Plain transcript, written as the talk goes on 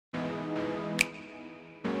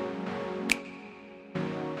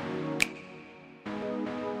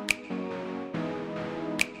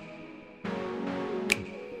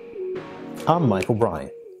I'm Michael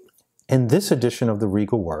Bryant. In this edition of the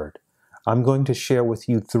Regal Word, I'm going to share with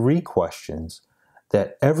you 3 questions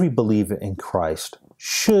that every believer in Christ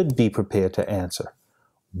should be prepared to answer.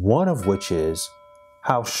 One of which is,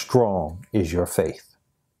 how strong is your faith?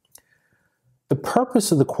 The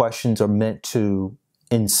purpose of the questions are meant to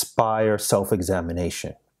inspire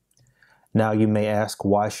self-examination. Now you may ask,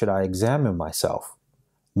 why should I examine myself?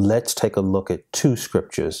 Let's take a look at 2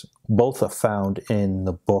 scriptures. Both are found in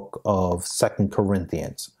the book of 2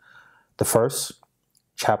 Corinthians. The first,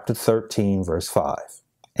 chapter 13, verse 5.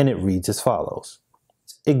 And it reads as follows.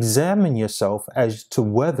 Examine yourself as to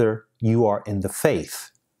whether you are in the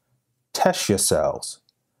faith. Test yourselves.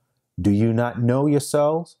 Do you not know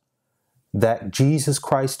yourselves that Jesus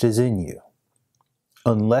Christ is in you?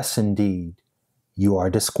 Unless indeed you are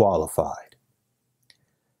disqualified.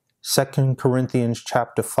 2 Corinthians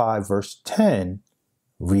chapter 5 verse 10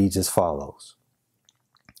 reads as follows.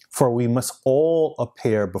 For we must all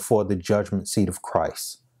appear before the judgment seat of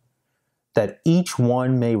Christ, that each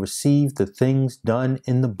one may receive the things done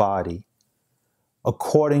in the body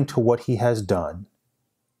according to what he has done,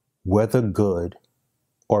 whether good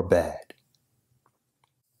or bad.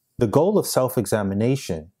 The goal of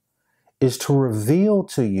self-examination is to reveal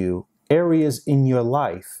to you areas in your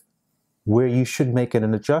life where you should make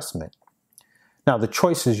an adjustment. Now, the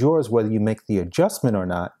choice is yours whether you make the adjustment or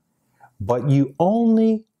not, but you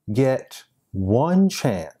only get one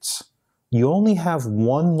chance. You only have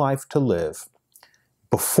one life to live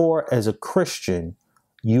before, as a Christian,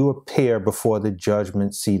 you appear before the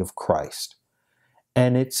judgment seat of Christ.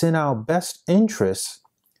 And it's in our best interest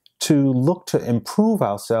to look to improve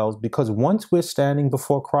ourselves, because once we're standing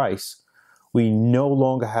before Christ, we no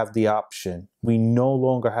longer have the option. We no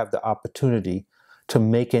longer have the opportunity to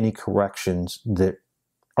make any corrections that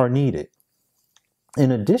are needed.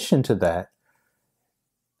 In addition to that,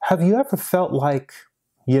 have you ever felt like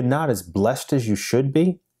you're not as blessed as you should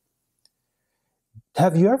be?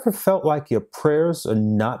 Have you ever felt like your prayers are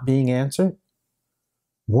not being answered?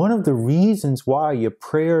 One of the reasons why your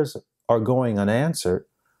prayers are going unanswered,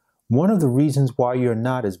 one of the reasons why you're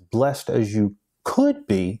not as blessed as you could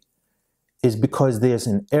be, is because there's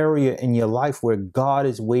an area in your life where God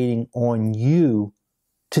is waiting on you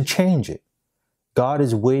to change it. God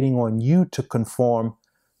is waiting on you to conform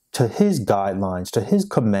to His guidelines, to His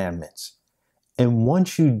commandments. And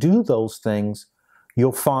once you do those things,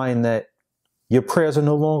 you'll find that your prayers are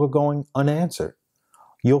no longer going unanswered.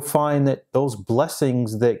 You'll find that those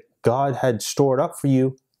blessings that God had stored up for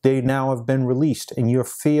you, they now have been released, and you're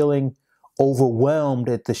feeling overwhelmed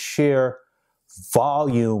at the sheer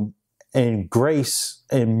volume and grace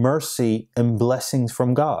and mercy and blessings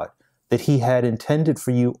from God that He had intended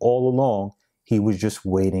for you all along. He was just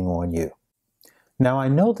waiting on you. Now, I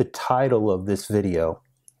know the title of this video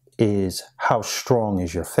is How Strong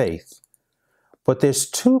is Your Faith? But there's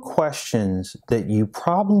 2 questions that you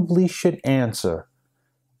probably should answer,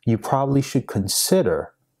 you probably should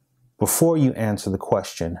consider before you answer the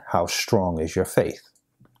question, how strong is your faith?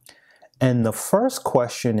 And the first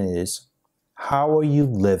question is, how are you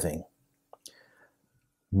living?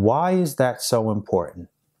 Why is that so important?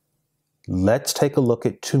 Let's take a look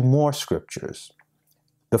at 2 more scriptures.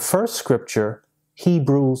 The first scripture,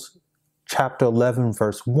 Hebrews chapter 11,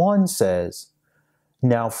 verse 1 says,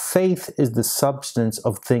 now faith is the substance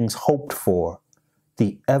of things hoped for,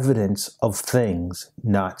 the evidence of things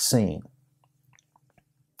not seen.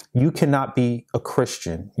 You cannot be a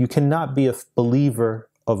Christian. You cannot be a believer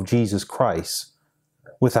of Jesus Christ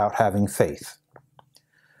without having faith.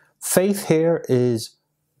 Faith here is,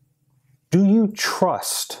 do you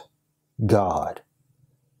trust God?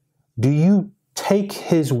 Do you take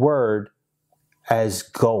His word as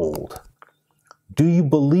gold? Do you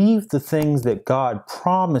believe the things that God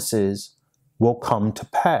promises will come to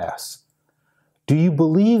pass? Do you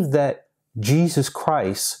believe that Jesus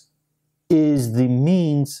Christ is the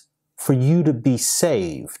means for you to be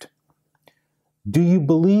saved? Do you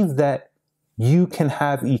believe that you can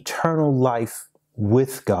have eternal life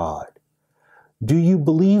with God? Do you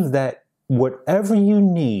believe that whatever you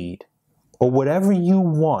need or whatever you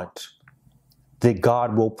want, that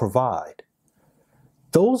God will provide?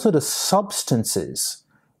 Those are the substances,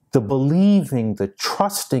 the believing, the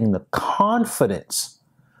trusting, the confidence.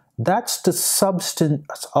 That's the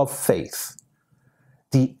substance of faith.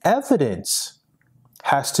 The evidence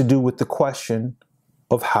has to do with the question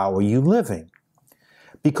of how are you living?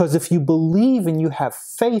 Because if you believe and you have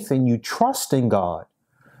faith and you trust in God,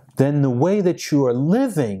 then the way that you are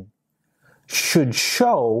living should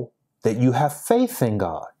show that you have faith in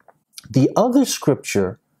God. The other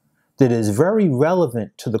scripture that is very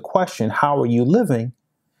relevant to the question, how are you living,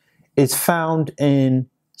 is found in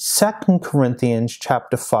 2 Corinthians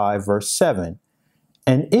chapter 5, verse 7,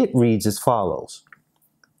 and it reads as follows: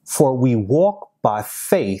 "For we walk by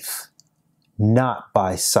faith, not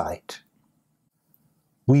by sight.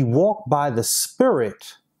 We walk by the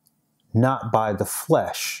Spirit, not by the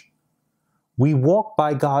flesh. We walk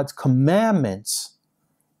by God's commandments,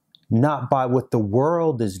 not by what the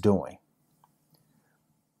world is doing."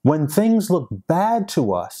 When things look bad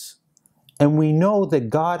to us, and we know that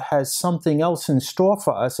God has something else in store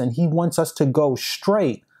for us, and He wants us to go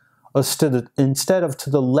straight instead of to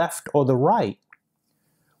the left or the right,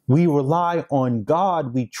 we rely on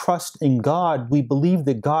God. We trust in God. We believe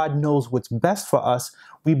that God knows what's best for us.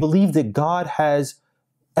 We believe that God has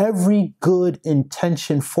every good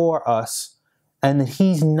intention for us and that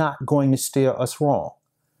He's not going to steer us wrong.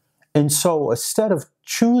 And so instead of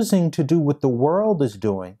choosing to do what the world is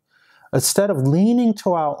doing, instead of leaning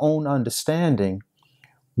to our own understanding,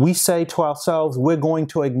 we say to ourselves, we're going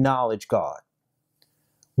to acknowledge God.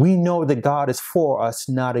 We know that God is for us,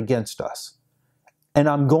 not against us. And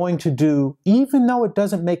I'm going to do, even though it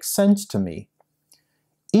doesn't make sense to me,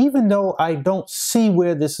 even though I don't see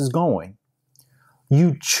where this is going,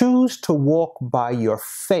 you choose to walk by your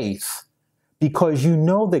faith because you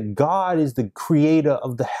know that God is the creator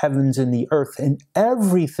of the heavens and the earth, and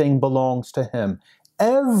everything belongs to Him.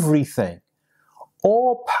 Everything.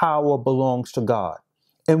 All power belongs to God.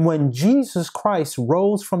 And when Jesus Christ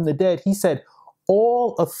rose from the dead, He said,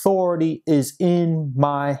 "All authority is in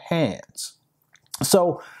my hands."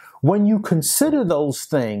 So when you consider those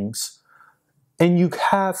things and you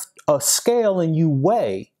have a scale and you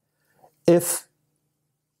weigh, if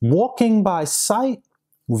walking by sight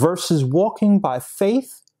versus walking by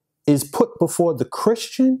faith is put before the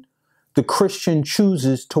Christian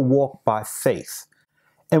chooses to walk by faith.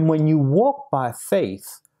 And when you walk by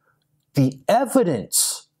faith, the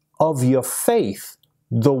evidence of your faith,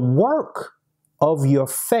 the work of your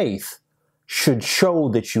faith should show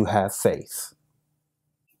that you have faith.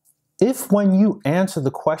 If when you answer the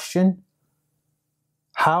question,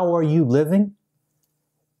 how are you living?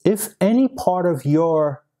 If any part of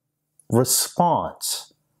your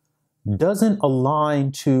response doesn't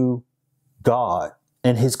align to God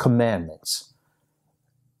and His commandments,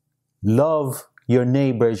 love your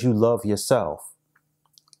neighbor as you love yourself,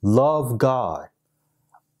 love God,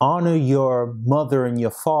 honor your mother and your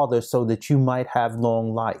father so that you might have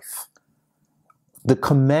long life. The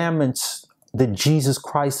commandments that Jesus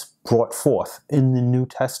Christ brought forth in the New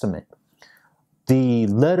Testament, the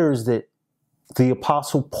letters that the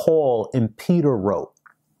Apostle Paul and Peter wrote,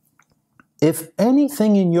 if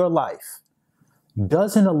anything in your life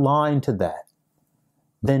doesn't align to that,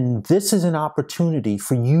 then this is an opportunity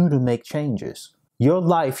for you to make changes. Your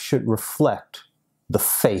life should reflect the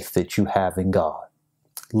faith that you have in God.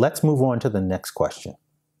 Let's move on to the next question.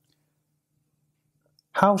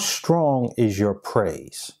 How strong is your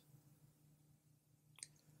praise?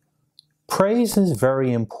 Praise is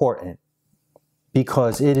very important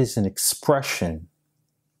because it is an expression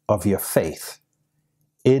of your faith.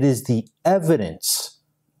 It is the evidence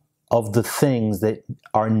of the things that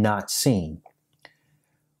are not seen.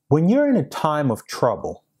 When you're in a time of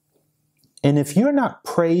trouble, and if you're not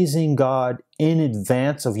praising God in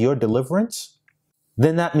advance of your deliverance,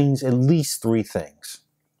 then that means at least three things.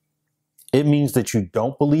 It means that you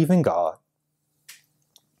don't believe in God.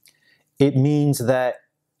 It means that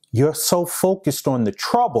you're so focused on the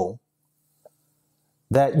trouble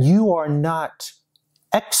that you are not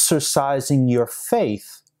exercising your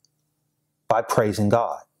faith by praising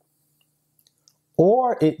God.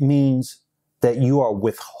 Or it means that you are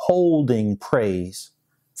withholding praise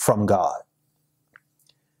from God.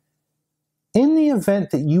 In the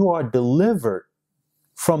event that you are delivered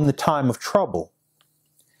from the time of trouble,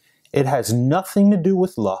 it has nothing to do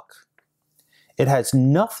with luck. It has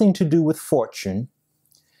nothing to do with fortune.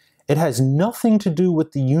 It has nothing to do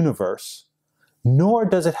with the universe, nor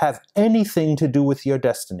does it have anything to do with your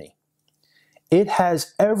destiny. It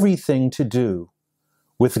has everything to do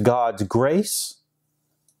with God's grace,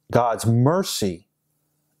 God's mercy,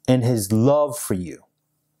 and His love for you.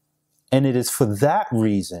 And it is for that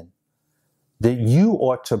reason that you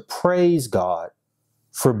ought to praise God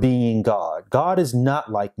for being God. God is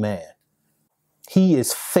not like man. He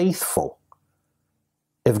is faithful.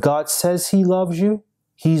 If God says He loves you,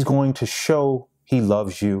 He's going to show He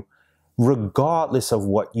loves you regardless of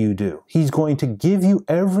what you do. He's going to give you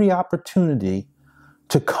every opportunity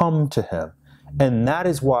to come to Him. And that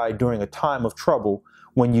is why during a time of trouble,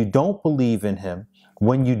 when you don't believe in Him,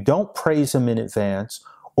 when you don't praise Him in advance,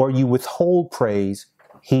 or you withhold praise,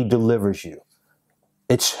 He delivers you.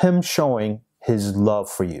 It's Him showing His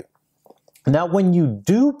love for you. Now, when you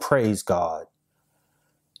do praise God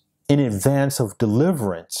in advance of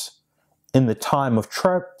deliverance in the time of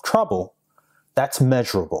trouble, that's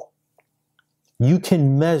measurable. You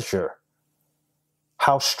can measure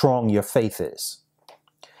how strong your faith is.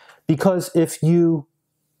 Because if you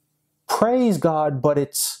praise God, but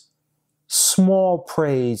it's small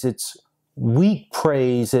praise, it's weak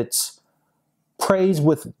praise, it's praise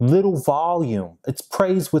with little volume, it's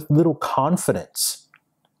praise with little confidence,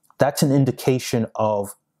 that's an indication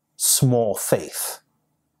of small faith.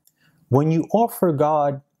 When you offer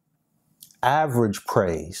God average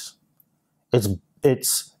praise, it's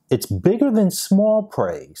bigger than small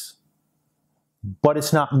praise, but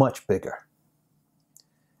it's not much bigger.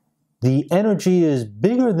 The energy is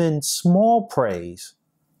bigger than small praise,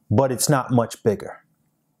 but it's not much bigger.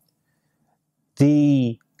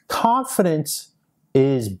 The confidence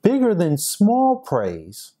is bigger than small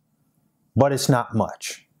praise, but it's not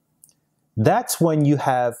much. That's when you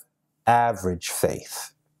have average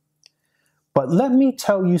faith. But let me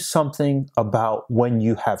tell you something about when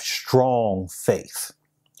you have strong faith.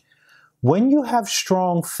 When you have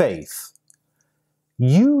strong faith,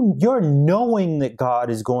 your knowing that God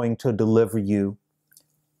is going to deliver you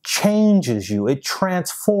changes you, it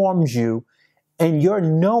transforms you, and your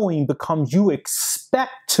knowing becomes you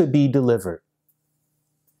expect to be delivered.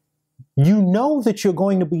 You know that you're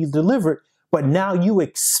going to be delivered, but now you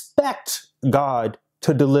expect God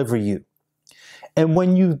to deliver you. And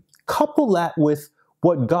when you couple that with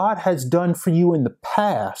what God has done for you in the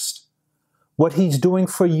past, what He's doing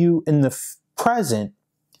for you in the present,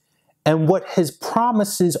 and what His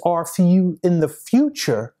promises are for you in the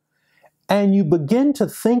future, and you begin to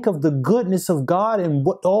think of the goodness of God and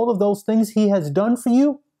what all of those things He has done for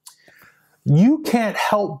you, you can't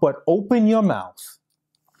help but open your mouth,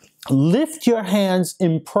 lift your hands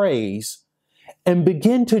in praise, and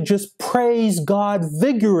begin to just praise God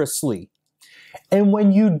vigorously. And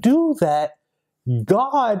when you do that,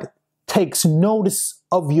 God takes notice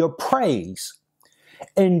of your praise,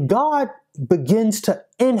 and God begins to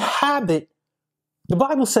inhabit. The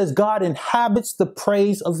Bible says God inhabits the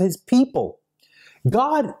praise of His people.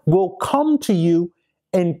 God will come to you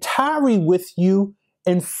and tarry with you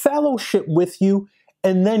and fellowship with you.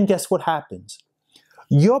 And then guess what happens?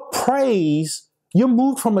 Your praise, you're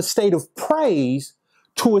moved from a state of praise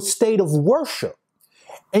to a state of worship.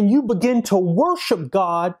 And you begin to worship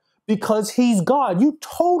God because He's God. You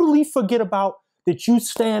totally forget about that you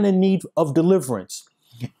stand in need of deliverance.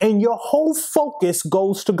 And your whole focus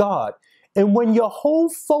goes to God. And when your whole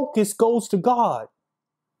focus goes to God,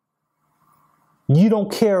 you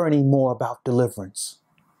don't care anymore about deliverance.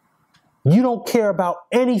 You don't care about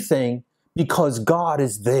anything because God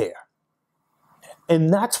is there.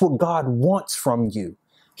 And that's what God wants from you.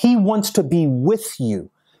 He wants to be with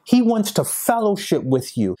you. He wants to fellowship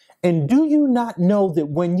with you. And do you not know that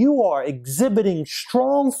when you are exhibiting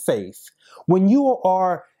strong faith, when you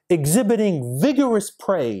are exhibiting vigorous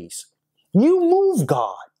praise, you move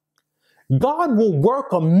God. God will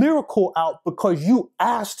work a miracle out because you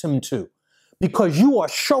asked Him to, because you are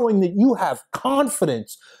showing that you have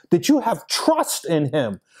confidence, that you have trust in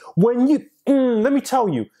Him. Let me tell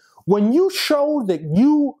you, when you show that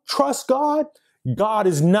you trust God, God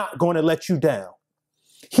is not going to let you down.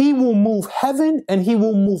 He will move heaven and He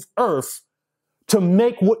will move earth to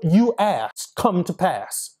make what you ask come to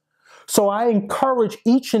pass. So I encourage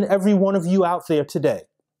each and every one of you out there today.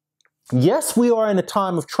 Yes, we are in a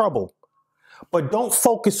time of trouble, but don't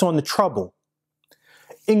focus on the trouble.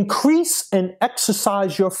 Increase and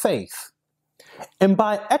exercise your faith. And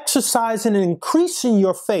by exercising and increasing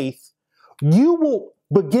your faith, you will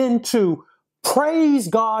begin to praise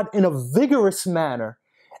God in a vigorous manner,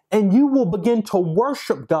 and you will begin to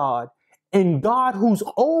worship God, and God, who's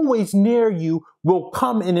always near you, will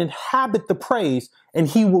come and inhabit the praise, and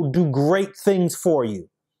He will do great things for you.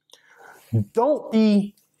 Don't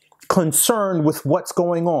be concerned with what's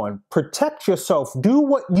going on. Protect yourself. Do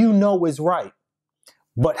what you know is right,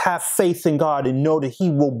 but have faith in God and know that He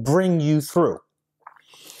will bring you through.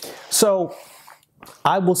 So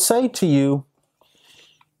I will say to you,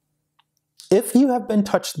 if you have been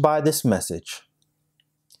touched by this message,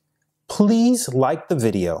 please like the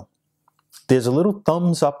video. There's a little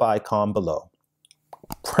thumbs up icon below.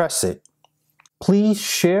 Press it. Please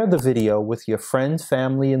share the video with your friends,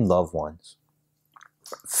 family, and loved ones.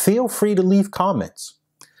 Feel free to leave comments.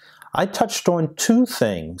 I touched on 2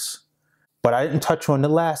 things, but I didn't touch on the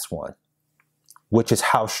last one, which is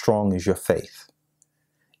how strong is your faith.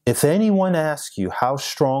 If anyone asks you how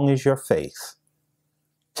strong is your faith,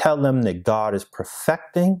 tell them that God is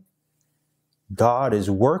perfecting, God is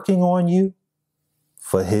working on you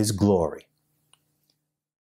for His glory.